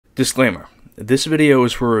Disclaimer. This video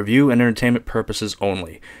is for review and entertainment purposes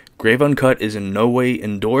only. Grape Uncut is in no way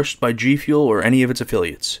endorsed by G Fuel or any of its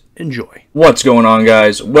affiliates. Enjoy. What's going on,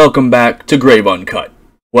 guys? Welcome back to Grape Uncut.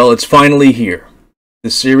 Well, it's finally here.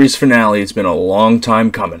 The series finale has been a long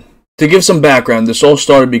time coming. To give some background, this all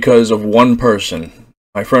started because of one person,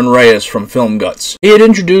 my friend Reyes from FilmGuts. He had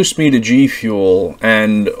introduced me to G Fuel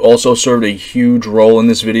and also served a huge role in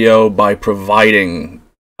this video by providing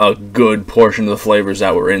a good portion of the flavors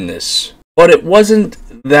that were in this. But it wasn't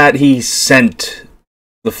that he sent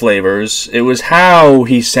the flavors, it was how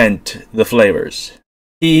he sent the flavors.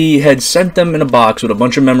 He had sent them in a box with a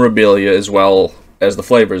bunch of memorabilia as well as the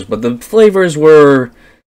flavors, but the flavors were,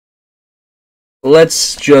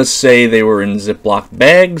 let's just say they were in Ziploc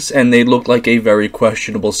bags, and they looked like a very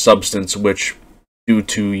questionable substance, which, due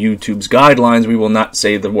to YouTube's guidelines, we will not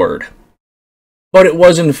say the word. But it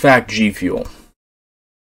was in fact G Fuel.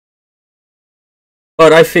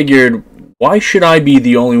 But I figured, why should I be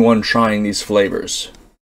the only one trying these flavors?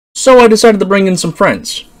 So I decided to bring in some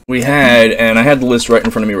friends. We had, and I had the list right in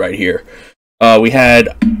front of me right here. We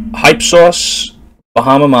had Hype Sauce,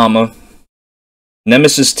 Bahama Mama,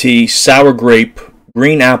 Nemesis Tea, Sour Grape,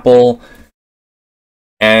 Green Apple,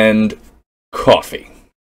 and Coffee.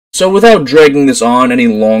 So without dragging this on any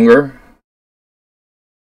longer,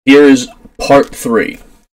 here's part 3.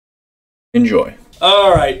 Enjoy.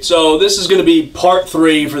 Alright, so this is going to be part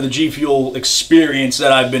 3 for the G Fuel experience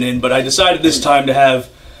that I've been in, but I decided this time to have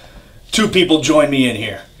two people join me in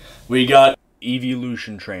here. We got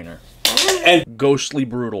Eeveelution Trainer and Ghostly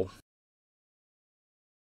Brutal.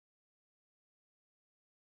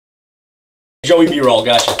 Joey B-roll,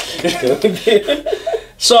 gotcha.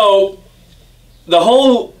 So, the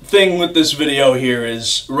whole thing with this video here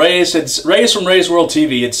is Reyes from Reyes World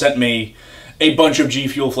TV had sent me a bunch of G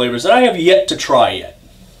Fuel flavors that I have yet to try yet.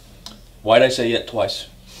 Why'd I say yet twice?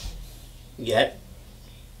 Yet?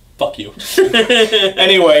 Fuck you.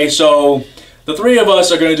 Anyway, so the three of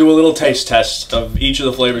us are going to do a little taste test of each of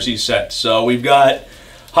the flavors he sent. So we've got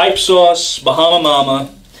Hype Sauce, Bahama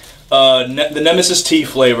Mama, the Nemesis Tea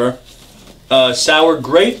flavor, Sour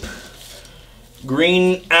Grape,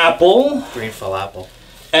 Green Apple, Green full apple,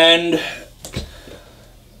 and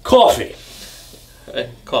Coffee.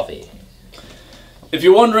 Coffee. If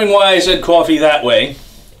you're wondering why I said coffee that way,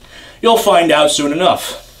 you'll find out soon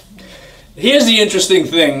enough. Here's the interesting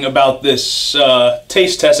thing about this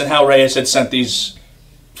taste test and how Reyes had sent these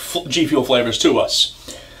G Fuel flavors to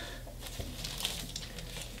us.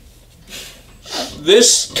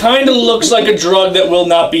 This kind of looks like a drug that will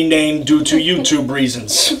not be named due to YouTube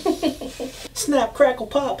reasons. Snap, crackle,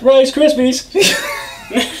 pop. Rice Krispies.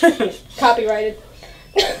 Copyrighted.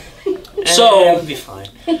 So, it would be fine.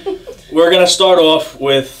 We're going to start off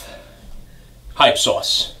with Hype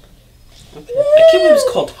Sauce. I can't believe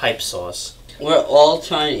it's called Hype Sauce. We're all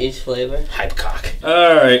trying each flavor. Hype cock.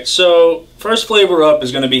 Alright, so first flavor up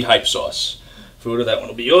is going to be Hype Sauce. Fuda, that one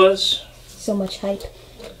will be yours. So much hype.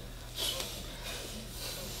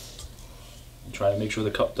 Try to make sure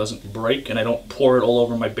the cup doesn't break and I don't pour it all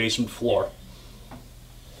over my basement floor.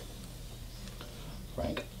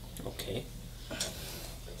 Frank. Okay.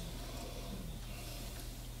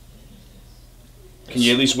 Can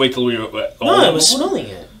you at least wait till we... No, I was smelling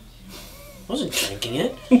it. I wasn't drinking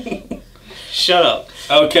it. Shut up.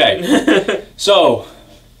 Okay. So,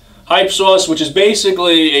 Hype Sauce, which is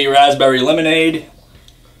basically a raspberry lemonade.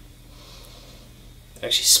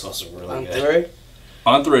 Actually smells really On good. 3.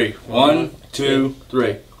 On 3. 1, 2,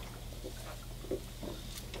 3.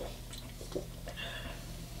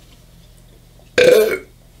 That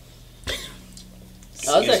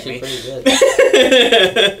was actually pretty good.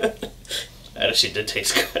 That actually did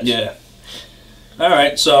taste good. Yeah.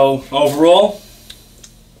 Alright, so overall...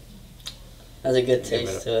 Has a good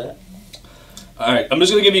taste to it. Alright, I'm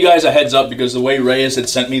just going to give you guys a heads up because the way Reyes had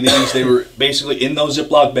sent me these, they were basically in those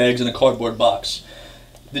Ziploc bags in a cardboard box.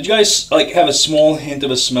 Did you guys like have a small hint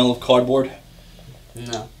of a smell of cardboard?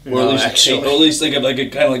 No. Or at least, actually. Or at least like a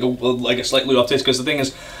kind of like a slightly off taste. Because the thing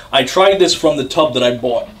is, I tried this from the tub that I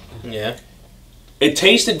bought. Yeah. It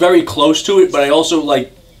tasted very close to it, but I also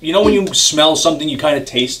like, you know when you smell something, you kind of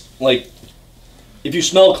taste like, if you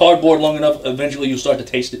smell cardboard long enough, eventually you'll start to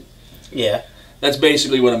taste it. Yeah. That's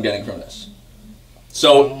basically what I'm getting from this. I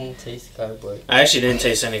So, don't taste cardboard. I actually didn't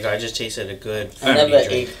taste any. I just tasted a good. I never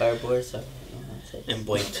drink. ate cardboard, so I don't know how to taste. And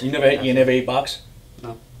blinked. you never ate box?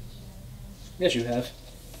 No. Yes, you have.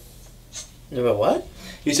 Never what?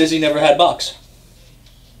 He says he never had box.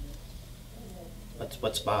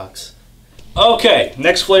 What's box? Okay,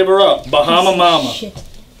 next flavor up, Bahama Mama. Shit.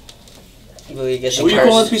 Will you get What do you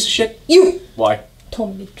call this piece of shit? You Why?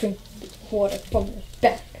 told me to drink water from the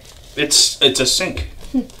back. It's a sink.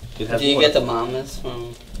 Do you get the mamas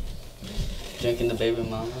from drinking the baby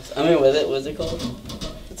mamas? I mean, what's it called?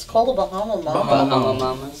 It's called a Bahama Mama. Bahama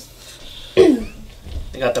Mamas.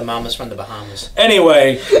 They got the mamas from the Bahamas.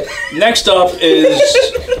 Anyway, next up is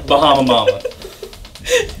Bahama Mama.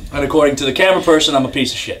 And according to the camera person, I'm a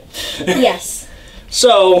piece of shit. Yes.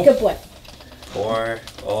 So... Good boy. Pour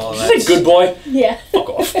all Did that. you say good boy? Yeah. Fuck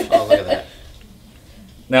off. Oh, look at that.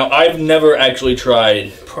 Now, I've never actually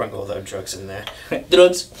tried... Pouring all that drugs in there.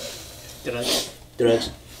 Drugs. Drugs. Drugs.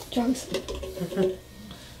 Drums.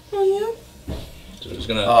 Oh, yeah? So I'm just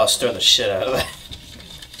gonna... Oh, stir the shit out of that.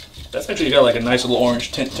 That's actually got like a nice little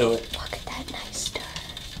orange tint to it. Look at that nice stir.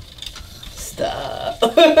 Stop.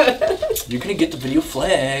 You're gonna get the video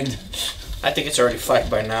flagged. I think it's already flagged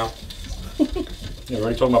by now. You're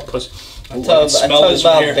already talking about pussy. I'm talking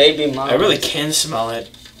about baby mamas. I really can smell it.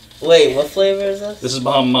 Wait, what flavor is this? This is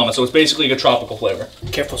Bahama Mama, so it's basically like a tropical flavor.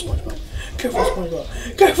 Careful, SpongeBob. Careful,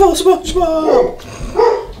 SpongeBob. Careful, SpongeBob.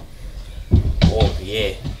 Oh,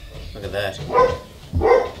 yeah. Look at that.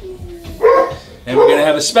 And we're gonna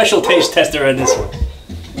have a special taste tester on this one.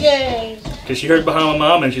 Yay. Because she heard Bahama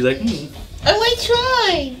Mama and she's like, I might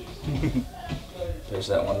try. There's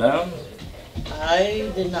that one down.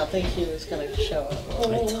 I did not think he was going to show up.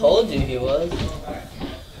 I told you he was.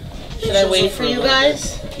 Should I wait for you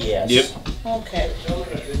guys? Yes. Yep. Okay.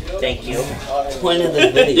 Thank you. Point of the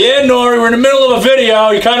video. Yeah, Nori, we're in the middle of a video.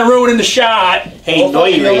 You're kind of ruining the shot. Hey,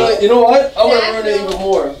 Noiri. You know what? I'm gonna ruin it even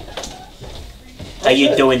more. How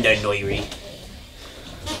you doing there, Noiri?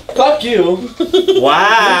 Fuck you.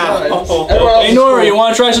 Wow. Everyone else Hey, is Nori, cool. you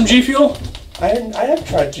want to try some G Fuel? I have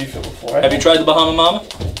tried G Fuel before. Have you tried the Bahama Mama?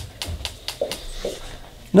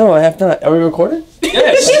 No, I have not. Are we recording?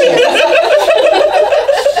 Yes.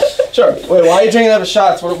 Sure. Wait, why are you drinking out of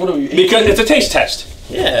shots? What are we eating? Because it's a taste test.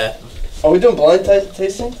 Yeah. Are we doing blind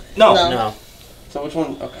tasting? No. No. No. So which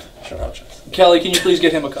one? Okay, sure, I'll try. Kelly, can you please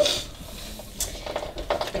get him a cup?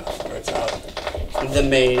 Where it's out. The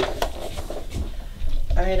maid.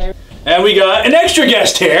 Alright, And we got an extra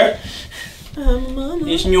guest here.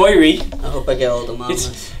 It's Nori. I hope I get all the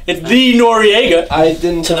mamas. It's the Noriega. I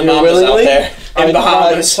didn't To the come here mamas out willingly. there. I In thought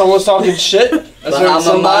Bahamas. someone's talking shit. I Bahama heard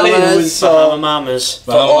somebody who Mamas. was Bahama Mamas.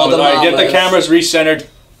 Bahama all the Mama. Alright, get the mamas. cameras recentered.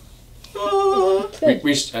 Good.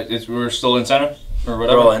 We're still in center? Or We're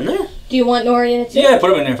whatever? all in there? Do you want Nori in it too? Yeah,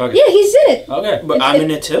 put him in there. Fuck it. Yeah, he's in it. Okay. But I'm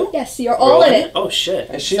in it too? Yes, you're all in it. Oh, shit.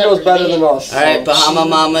 and she knows better than us. Alright, Bahama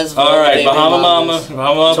Mamas. vote Alright, baby Bahama Mama. mamas.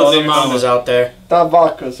 Bahama Mama. To all the baby mamas mama. out there. Not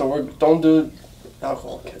vodka, so don't do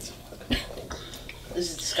alcohol, kids.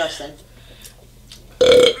 this is disgusting.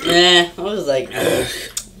 I was like,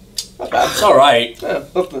 It's alright. Yeah,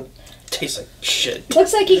 nothing. Tastes like shit.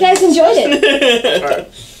 Looks like you guys enjoyed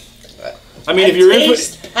it. I mean, if you're in...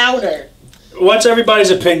 Taste powder. What's everybody's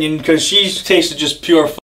opinion? Because she's tasted just pure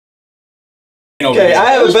Okay,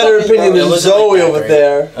 I have a better opinion It than wasn't Zoe like that over great.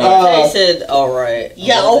 there. tasted alright.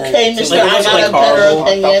 Yeah, okay, Mr. Like, it I wasn't got like a better horrible.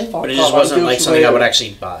 opinion. But it just wasn't like something I would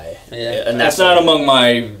actually buy. Yeah. And That's not among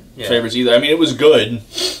my Yeah. favorites either. I mean, it was good.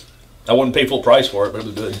 I wouldn't pay full price for it, but it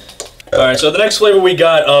was good. Alright, so the next flavor we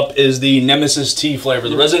got up is the Nemesis Tea flavor,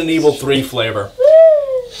 the Resident Evil 3 flavor.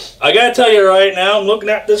 I gotta tell you right now, I'm looking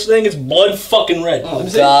at this thing, it's blood fucking red. Oh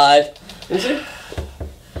God. Is it?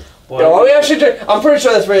 Yeah, why we actually drink? I'm pretty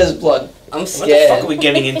sure that's Reyes' blood. I'm What the scared. fuck are we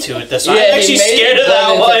getting into with this? Yeah, I'm he actually made scared it of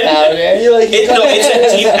that blood into one. powder. He, like, No,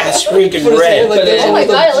 it's a deep ass freaking Put his hand red. like this Oh and my with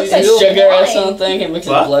God, it the looks like seal. Sugar or wine. something. He mixes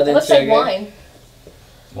What? blood It and looks sugar. like wine.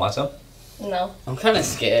 Want some? No. I'm kind of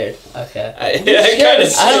scared. Okay. I kind of I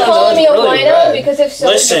Are you don't know, calling me a it's really wino? red. Because if so,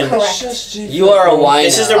 Listen. you're correct. You are a wine.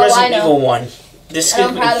 This is the Oh, I Resident know. Evil one. This And could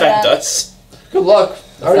I'm proud of infect that. us. Good luck.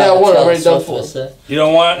 I already got one. I'm already done for. You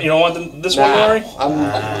don't want this one, Rory?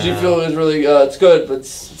 G Fuel is really it's good, but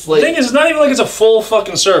it's The late. thing is, it's not even like it's a full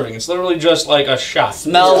fucking serving. It's literally just like a shot.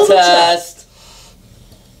 Smell test.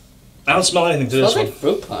 I don't smell anything to Smells this one. like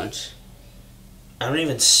fruit punch. I don't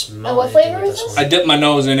even smell And what anything flavor with is this this? I dipped my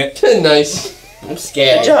nose in it. Nice. I'm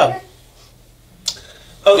scared. Good job.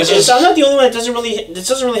 Oh, This so is- I'm not the only one that doesn't really. This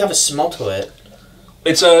doesn't really have a smell to it.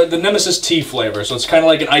 It's the Nemesis Tea flavor, so it's kind of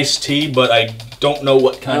like an iced tea, but I don't know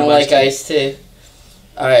what I kind don't of like iced tea.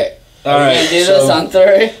 Alright. All Are we right, gonna do so this on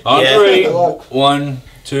 3? on Yeah. 3, Good luck. 1,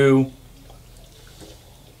 2.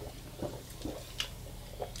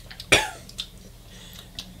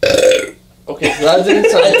 Okay, so that didn't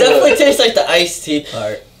sound It definitely good. tastes like the iced tea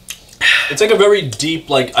part. It's like a very deep,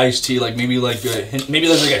 like iced tea, like maybe like a hint, maybe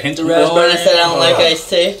there's like a hint of Remember raspberry. when I said I don't like iced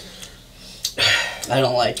tea? I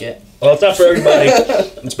don't like it. Well, it's not for everybody.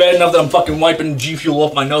 It's bad enough that I'm fucking wiping G Fuel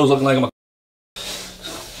off my nose, looking like I'm a.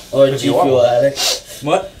 Or If G you want. Fuel addict.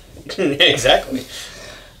 What? Exactly.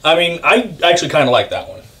 I mean, I actually kind of like that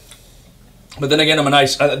one. But then again, I'm a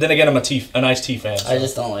nice tea fan. So. I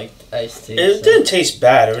just don't like iced tea. It didn't taste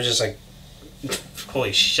bad. It was just like,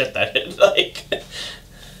 holy shit, that hit, like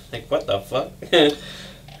what the fuck?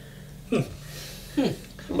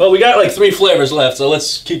 Well, we got like 3 flavors left, so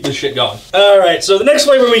let's keep this shit going. All right, so the next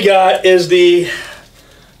flavor we got is the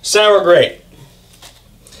sour grape.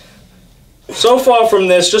 So far from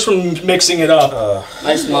this, just from mixing it up,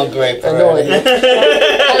 I smell grape. I know it.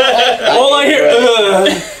 all I hear.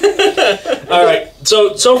 All right,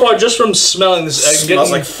 so far just from smelling this, It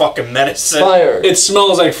smells like fucking medicine. Fire. it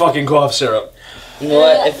smells like fucking cough syrup. You know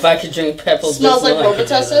what? If I could drink pepper, Smells like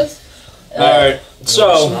Robitussin? All right,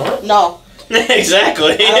 so No.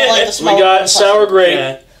 Exactly. I don't like the smell. we got sour grape.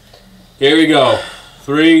 Yeah. Here we go.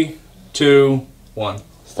 3, 2, 1.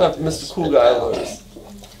 Stop, Mr. Cool Guy alert.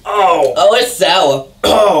 Oh. Oh, it's sour.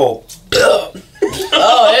 Oh. Oh,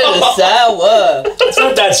 it is sour. It's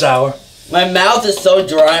not that sour. My mouth is so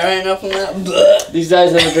dry right now from that. Blech. These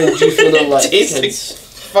guys never been G Fuel in their life. Tastes like kids.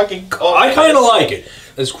 fucking cold. I kind of like it.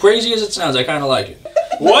 As crazy as it sounds, I kind of like it.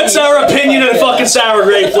 What's our opinion of the fucking sour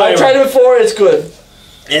grape flavor? I tried it before, it's good.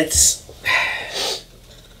 It's.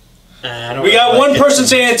 I don't We got really one like it. person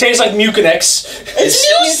saying it tastes like Mucinex. It's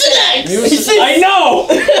Mucinex. I know!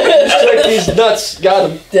 Just like these nuts, got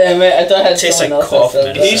him. Damn it! I thought I had Tastes someone like else that cough said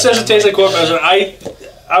medicine. He says it tastes like corn medicine.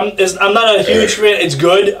 I'm not a huge fan. It's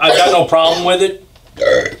good. I've got no problem with it.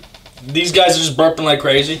 These guys are just burping like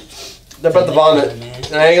crazy. They're about to vomit.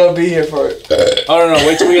 And I ain't gonna be here for it. I don't know.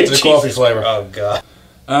 Wait till we get to the coffee Jesus. flavor. Oh god.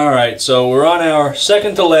 Alright, so we're on our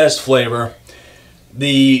second to last flavor.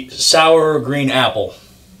 The sour green apple.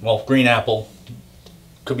 Well, green apple.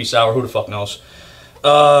 Could be sour, who the fuck knows.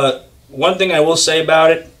 One thing I will say about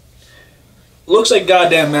it, looks like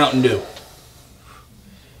goddamn Mountain Dew.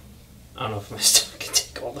 I don't know if my stomach can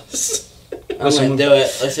take all this. I'm gonna do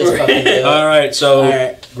it. Let's just fucking do it. Alright, so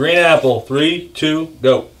Alright. green apple. 3, 2,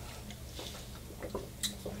 go.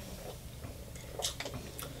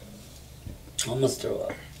 I almost threw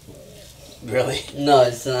up. Really? No,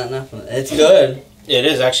 it's not nothing. It's good. It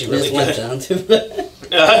is actually It really just went good. down too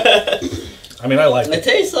bad. I mean, I like It it.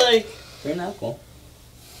 tastes like green apple.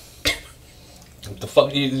 What the fuck?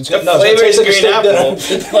 It's The no, it flavor tastes is like a green steak dinner. apple.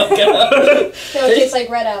 It's fucking So it tastes like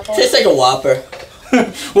red apple. tastes like a Whopper.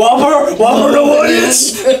 Whopper no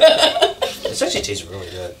audience. This actually tastes really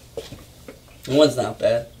good. One's not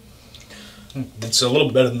bad. It's a little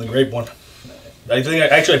bit better than the grape one. I think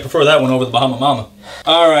I prefer that one over the Bahama Mama.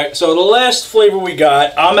 All right, so the last flavor we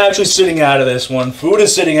got, I'm actually sitting out of this one. Food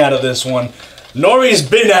is sitting out of this one. Nori's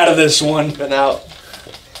been out of this one. Been out.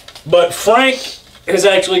 But Frank has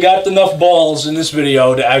actually got enough balls in this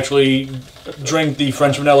video to actually drink the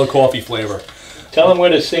French vanilla coffee flavor. Tell them where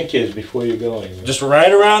the sink is before you go anywhere. Just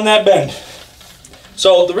right around that bend.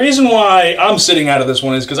 So the reason why I'm sitting out of this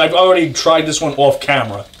one is because I've already tried this one off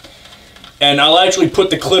camera. And I'll actually put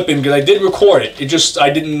the clip in because I did record it. I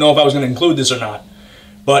didn't know if I was going to include this or not.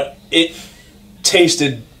 But it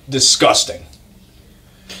tasted disgusting.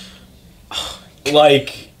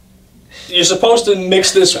 Like, you're supposed to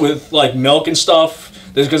mix this with like milk and stuff.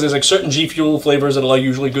 Because there's like certain G Fuel flavors that are like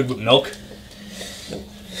usually good with milk.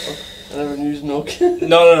 I never used milk.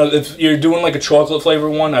 No. If you're doing like a chocolate flavor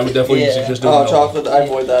one, I would definitely Yeah. suggest doing Oh, milk. chocolate, I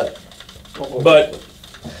avoid that. But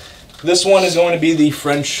this one is going to be the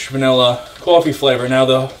French vanilla coffee flavor. Now,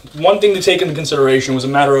 the one thing to take into consideration was a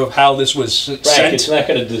matter of how this was Frank, sent. it's not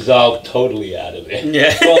going to dissolve totally out of it.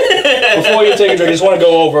 Yeah. Well, before you take a drink, I just want to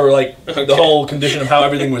go over like the whole condition of how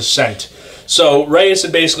everything was sent. So Reyes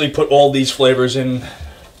had basically put all these flavors in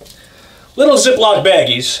little Ziploc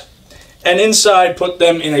baggies, and inside put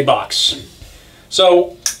them in a box.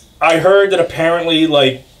 So I heard that apparently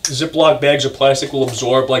like Ziploc bags or plastic will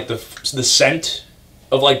absorb like the scent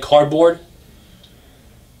of like cardboard.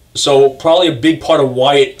 So probably a big part of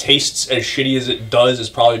why it tastes as shitty as it does is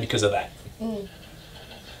probably because of that.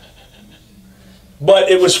 But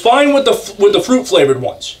it was fine with the fruit flavored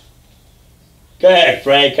ones. Go ahead,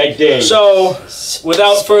 Frank, I dare you. So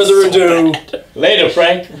without further ado, Later,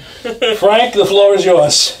 Frank. Frank, the floor is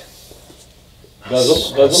yours.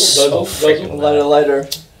 Guzzle, guzzle, guzzle, guzzle. Lighter.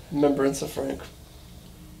 Remembrance of Frank.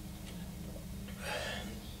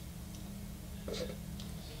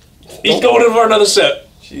 He's going in for another sip.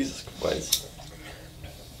 Jesus Christ.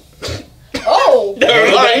 Oh!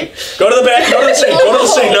 Never mind. Go to the back. Go to the sink. Go to the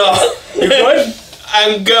sink. No. You good?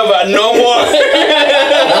 I'm good, but no more.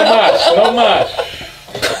 No mas.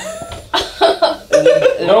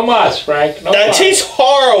 No mas, Frank. No That mas. tastes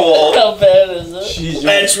horrible. How bad is it? Jeez,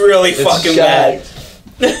 That's really fucking bad.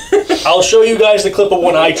 I'll show you guys the clip of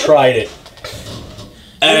when I tried it.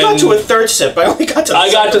 I got to a third sip. I only got to.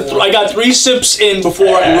 I got 3 sips in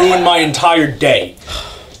before I ruined my entire day.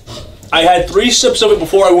 I had 3 sips of it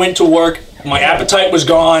before I went to work. My appetite was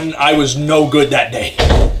gone. I was no good that day.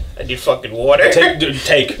 I need fucking water.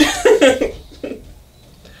 Take.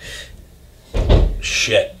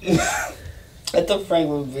 Shit. I thought Frank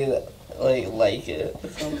would be like it or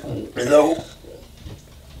something. No.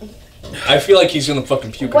 I feel like he's gonna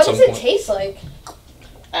fucking puke What at some does it point. taste like?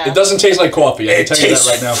 It doesn't taste like coffee. I can tell you that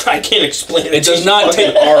right now. I can't explain it. It does not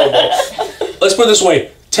taste horrible. Let's put it this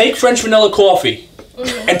way: take French vanilla coffee,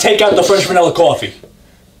 and take out the French vanilla coffee.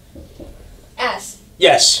 Ass.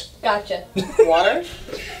 Yes. Gotcha. Water?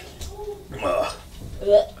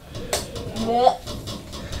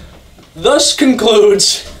 Thus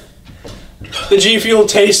concludes the G Fuel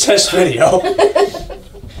taste test video.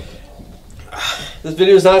 This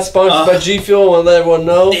video is not sponsored by G Fuel. I want to let everyone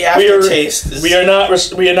know. The aftertaste is... We are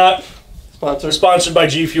not Sponsored by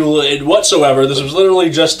G Fuel whatsoever. This was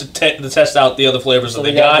literally just to test out the other flavors that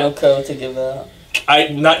they got. No code to give out.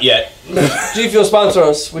 Not yet. G Fuel sponsor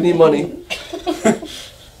us. We need money.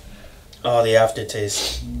 Oh, the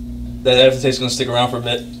aftertaste. That aftertaste is gonna stick around for a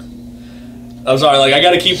bit. I'm sorry, like I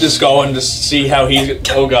gotta keep this going to see how he's.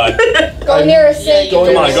 Oh god. Go near a sink.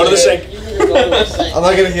 Come on, go to the sink. I'm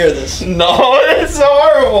not gonna hear this. No, it's so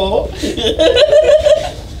horrible.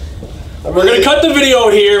 We're gonna cut the video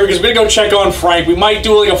here because we're gonna go check on Frank. We might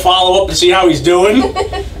do like a follow up and see how he's doing.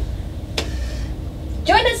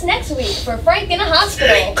 Join us next week for Frank in a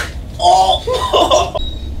hospital.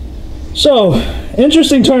 So,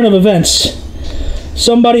 interesting turn of events.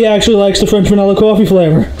 Somebody actually likes the French vanilla coffee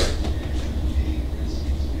flavor.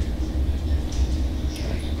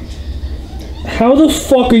 How the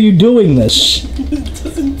fuck are you doing this? It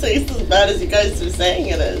doesn't taste as bad as you guys are saying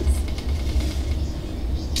it is.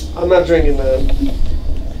 I'm not drinking that.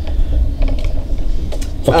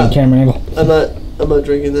 Fucking camera angle. I'm not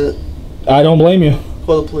drinking that. I don't blame you.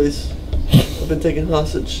 Call the police. I've been taken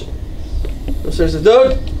hostage. No, seriously,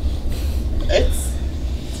 dude. It's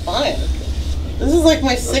fine. This is like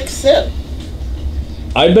my 6th sip.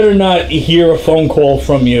 I better not hear a phone call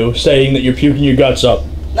from you saying that you're puking your guts up.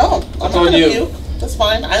 No, I'm not on gonna you. puke. That's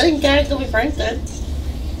fine. I didn't gag till we Frank did.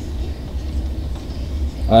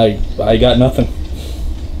 I got nothing.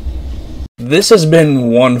 This has been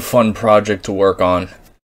one fun project to work on,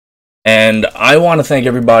 and I want to thank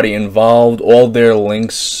everybody involved. All their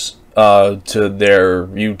links to their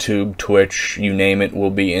YouTube, Twitch, you name it, will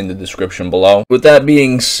be in the description below. With that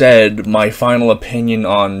being said, my final opinion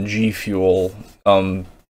on G Fuel,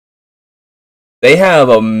 they have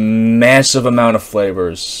a massive amount of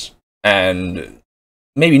flavors, and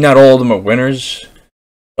maybe not all of them are winners,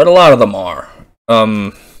 but a lot of them are.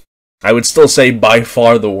 I would still say by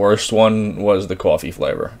far the worst one was the coffee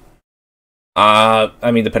flavor. I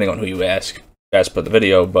mean, depending on who you ask. That's put the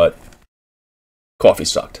video, but coffee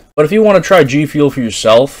sucked. But if you want to try G Fuel for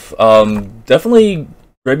yourself, definitely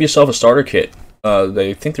grab yourself a starter kit.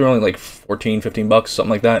 They think they're only like 14, 15 bucks, something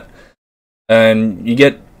like that. And you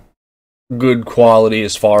get good quality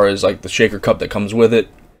as far as like the shaker cup that comes with it.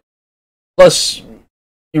 Plus,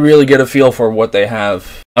 you really get a feel for what they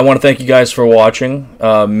have. I want to thank you guys for watching.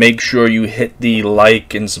 Make sure you hit the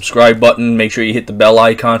like and subscribe button. Make sure you hit the bell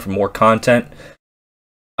icon for more content.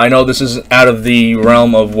 I know this is out of the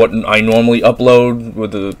realm of what I normally upload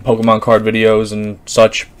with the Pokemon card videos and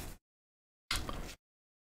such.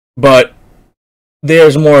 But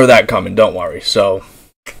there's more of that coming, don't worry. So,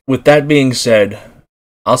 with that being said,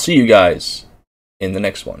 I'll see you guys in the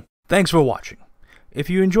next one. Thanks for watching. If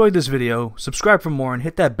you enjoyed this video, subscribe for more and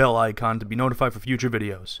hit that bell icon to be notified for future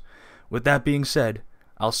videos. With that being said,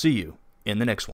 I'll see you in the next one.